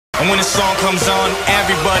when the song comes on,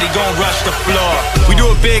 everybody gon' rush the floor. We do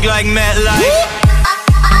it big like MetLife.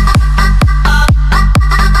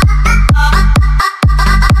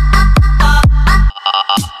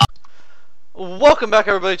 Welcome back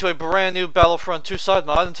everybody to a brand new Battlefront 2 side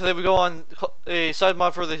mod, and today we go on a side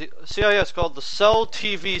mod for the CIS called the Cell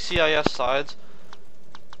TV CIS sides.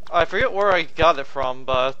 I forget where I got it from,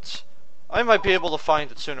 but I might be able to find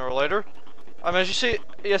it sooner or later. I mean, as you see,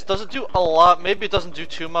 yes, it doesn't do a lot, maybe it doesn't do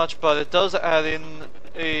too much, but it does add in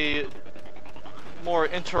a more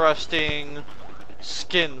interesting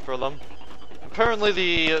skin for them. Apparently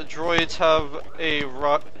the droids have a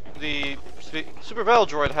the Super Battle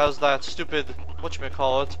Droid has that stupid,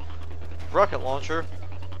 whatchamacallit, rocket launcher.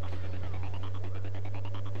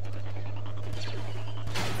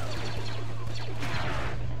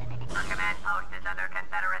 Our command post is under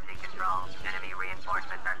Confederacy control. Enemy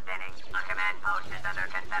reinforcements are thinning. Our command post is under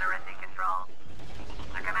Confederacy control.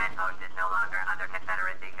 Our command post is no longer under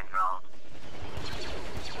Confederacy control.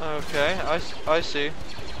 Okay, I see.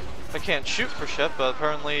 I can't shoot for shit, but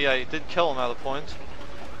apparently I did kill him at a point.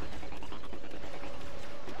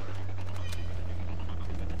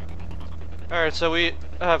 Alright, so we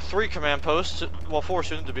have 3 command posts, well 4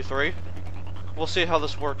 soon to be 3. We'll see how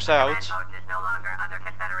this works out. Command post is no longer under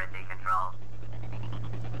Confederacy control.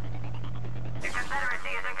 The Confederacy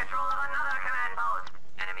is in control of another command post.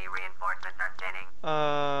 Enemy reinforcements are thinning.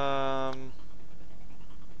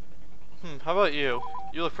 How about you?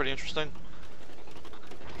 You look pretty interesting.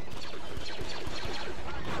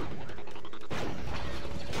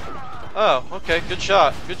 Oh, okay, good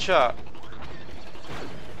shot, good shot.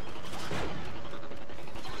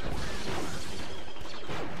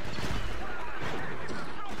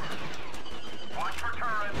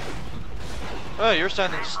 Oh, you're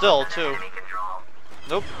standing still, too.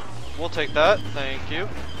 Nope. We'll take that. Thank you.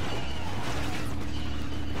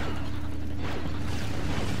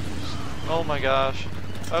 Oh my gosh.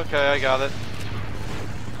 Okay, I got it.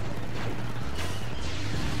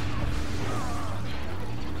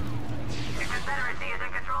 The Confederacy is in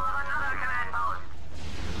control of another command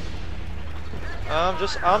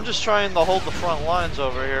post. I'm just trying to hold the front lines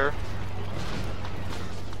over here.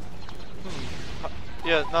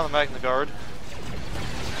 Yeah, not a Magna Guard.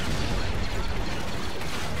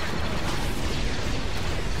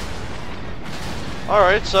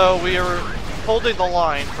 Alright, so we are holding the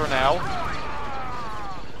line for now.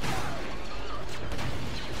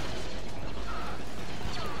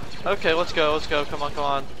 Okay, let's go, come on, come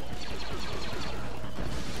on.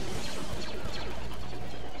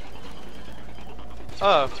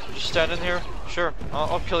 Oh, just stand in here? Sure,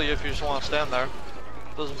 I'll kill you if you just want to stand there.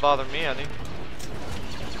 Doesn't bother me any.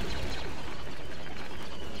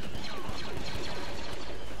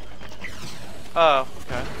 Oh,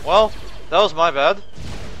 okay. Well, that was my bad.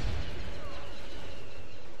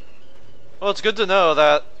 Well, it's good to know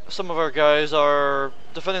that some of our guys are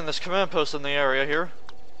defending this command post in the area here.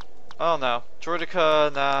 Oh no.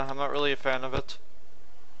 Droidica, nah, I'm not really a fan of it.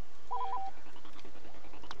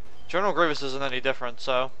 General Grievous isn't any different,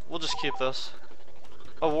 so we'll just keep this.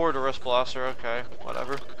 Award a wrist blaster, okay,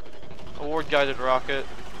 whatever. Award guided rocket.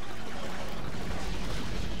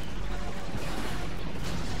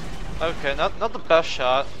 Okay, not the best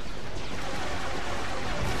shot.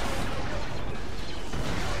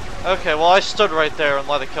 Okay, well I stood right there and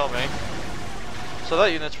let it kill me. So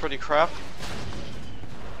that unit's pretty crap.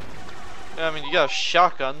 Yeah, I mean, you got a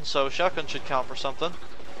shotgun, so shotgun should count for something.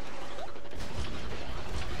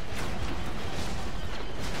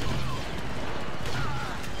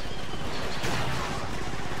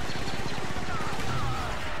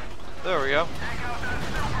 There we go.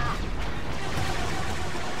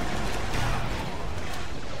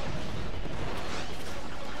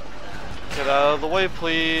 Get out of the way,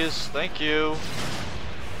 please. Thank you.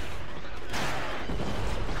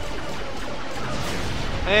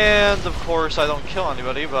 And, of course, I don't kill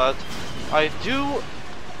anybody, but I do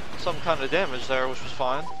some kind of damage there, which was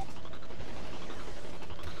fine.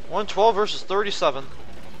 112 versus 37.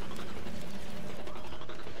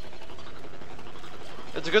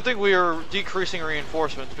 It's a good thing we are decreasing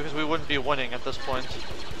reinforcements, because we wouldn't be winning at this point.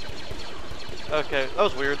 Okay, that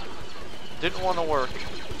was weird. Didn't want to work.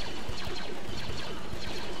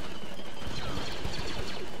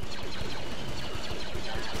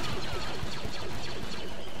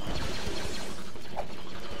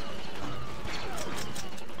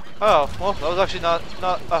 Oh, well, that was actually not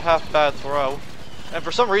a half bad throw. And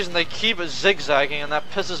for some reason they keep zigzagging and that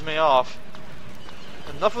pisses me off.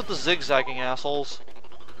 Enough with the zigzagging, assholes.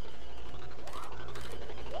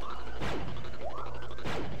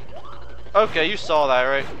 Okay, you saw that,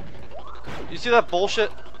 right? You see that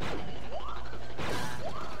bullshit?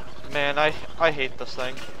 Man, I hate this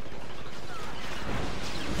thing.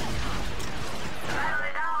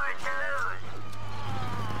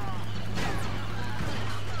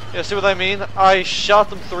 Yeah, see what I mean? I shot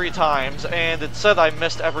them 3 times, and it said I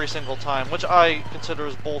missed every single time, which I consider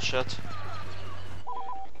is bullshit.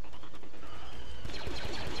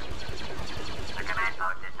 The command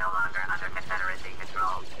post is no longer under Confederacy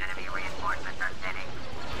control. Enemy reinforcements are thinning.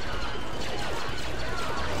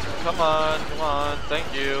 Come on,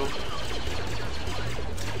 thank you.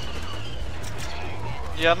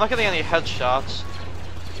 Yeah, I'm not getting any headshots.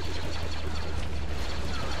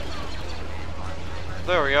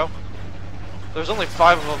 There we go. There's only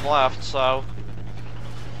 5 of them left, so...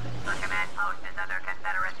 The command post is under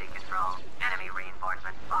Confederacy control. Enemy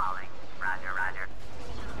reinforcements falling. Roger, roger.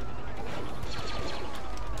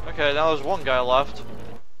 Okay, now there's 1 guy left.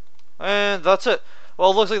 And that's it.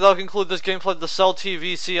 Well, it looks like that'll conclude this gameplay of the Cell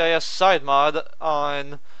TV CIS side mod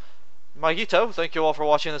on MikeTheBeastsVideos. Thank you all for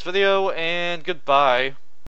watching this video, and goodbye.